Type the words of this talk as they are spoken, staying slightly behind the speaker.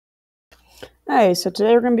Hey, so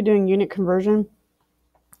today we're going to be doing unit conversion.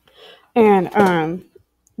 And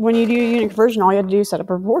when you do unit conversion, all you have to do is set up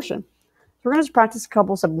a proportion. So we're going to just practice a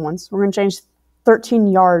couple simple ones. We're going to change 13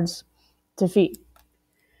 yards to feet.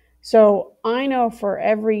 So I know for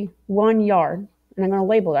every 1 yard, and I'm going to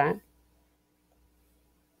label that,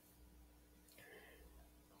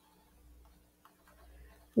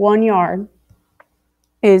 one yard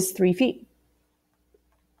is 3 feet.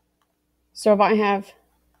 So if I have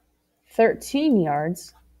 13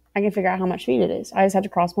 yards, I can figure out how much feet it is. I just have to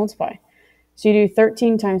cross multiply. So you do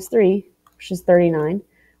 13 times 3, which is 39.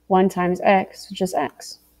 1 times x, which is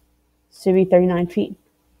x. So it'd be 39 feet.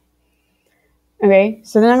 Okay,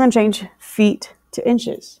 so then I'm going to change feet to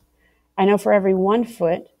inches. I know for every 1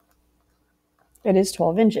 foot, it is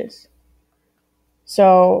 12 inches.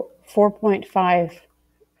 So 4.5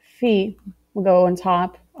 feet will go on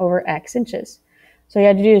top over x inches. So all you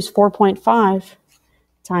have to do is 4.5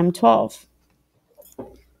 times 12,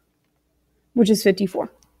 which is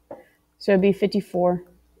 54. So it'd be 54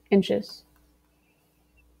 inches.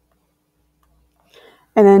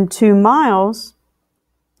 And then 2 miles,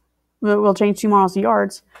 we'll change 2 miles to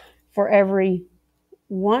yards. For every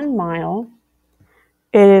 1 mile,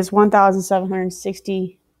 it is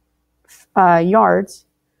 1,760 yards.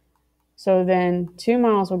 So then 2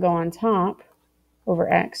 miles will go on top over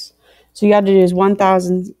x. So you have to do is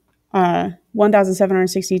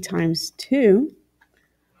 1,760 times 2,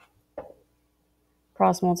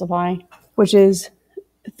 cross multiply, which is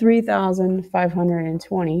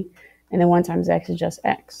 3,520. And then 1 times x is just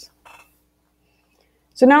x.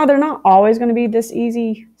 So now they're not always going to be this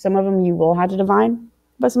easy. Some of them you will have to divide,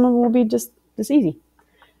 but some of them will be just this easy.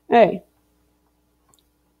 Hey,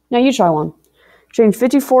 now you try one. Change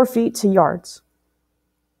 54 feet to yards.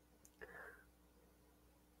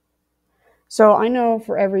 So I know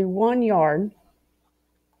for every 1 yard,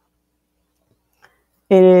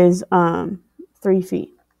 it is 3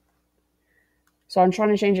 feet. So I'm trying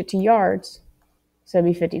to change it to yards, so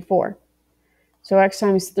it'd be 54. So x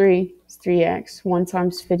times 3 is 3x. 1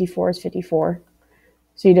 times 54 is 54.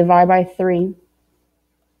 So you divide by 3.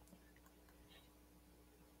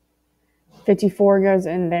 54 goes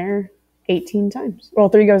in there 18 times. Well,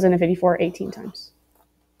 3 goes into 54 18 times.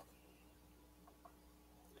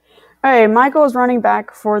 All right, Michael is running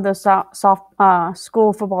back for the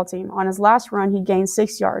school football team. On his last run, he gained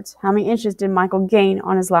 6 yards. How many inches did Michael gain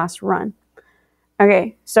on his last run?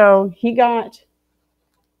 Okay, so he got,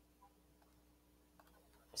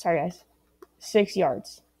 6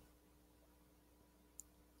 yards.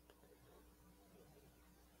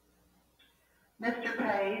 Mr.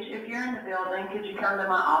 Page, if you're in the building, could you come to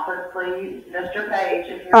my office, please? Mr. Page,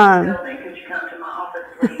 if you're in the building, could you come to my office,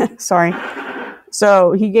 please? Sorry.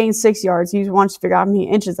 So he gained 6 yards. He wants to figure out how many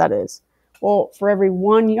inches that is. Well, for every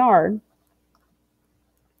 1 yard,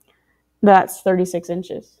 that's 36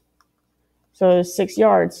 inches. So there's 6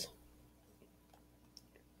 yards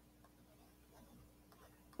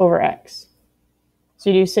over x. So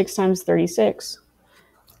you do 6 times 36.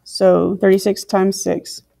 So 36 times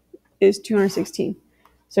 6 is 216.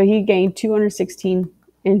 So he gained 216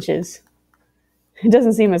 inches. It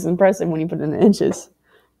doesn't seem as impressive when you put it in inches.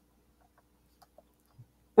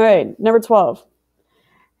 All right, number 12.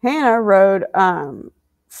 Hannah rode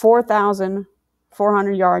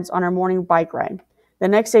 4,400 yards on her morning bike ride. The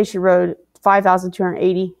next day she rode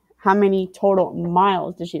 5,280. How many total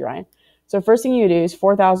miles did she ride? So first thing you do is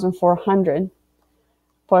 4,400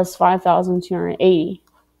 plus 5,280.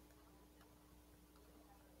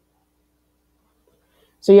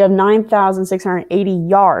 So you have 9,680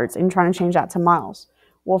 yards, and you're trying to change that to miles.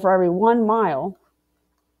 Well, for every 1 mile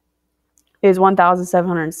is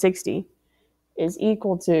 1,760 is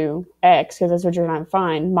equal to x, because that's what you're going to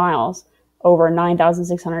find, miles, over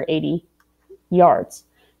 9,680 yards.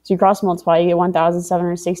 So you cross multiply, you get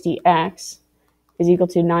 1,760x is equal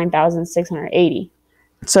to 9,680.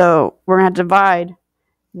 So we're going to have to divide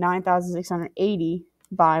 9,680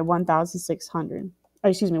 by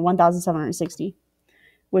 1,760,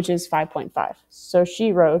 which is 5.5. So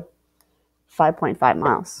she rode 5.5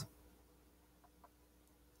 miles.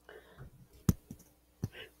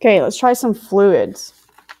 Okay, let's try some fluids.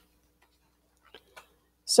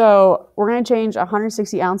 So we're going to change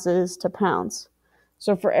 160 ounces to pounds.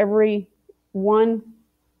 So for every 1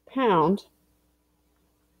 pound,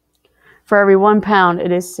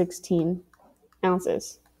 it is 16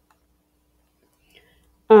 ounces.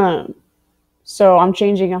 So I'm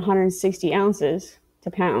changing 160 ounces to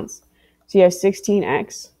pounds. So you have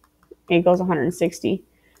 16x equals 160.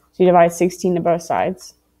 So you divide 16 to both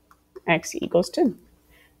sides. X equals 10.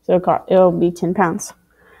 So it'll be 10 pounds.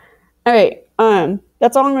 All right,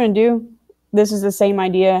 that's all I'm going to do. this is the same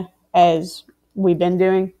idea as we've been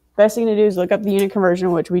doing. Best thing to do is look up the unit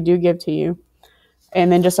conversion, which we do give to you,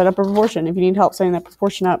 and then just set up a proportion. If you need help setting that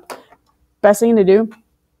proportion up, best thing to do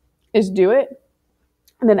is do it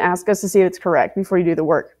and then ask us to see if it's correct before you do the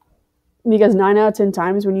work. Because 9 out of 10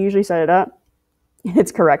 times when you usually set it up,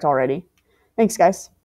 it's correct already. Thanks, guys.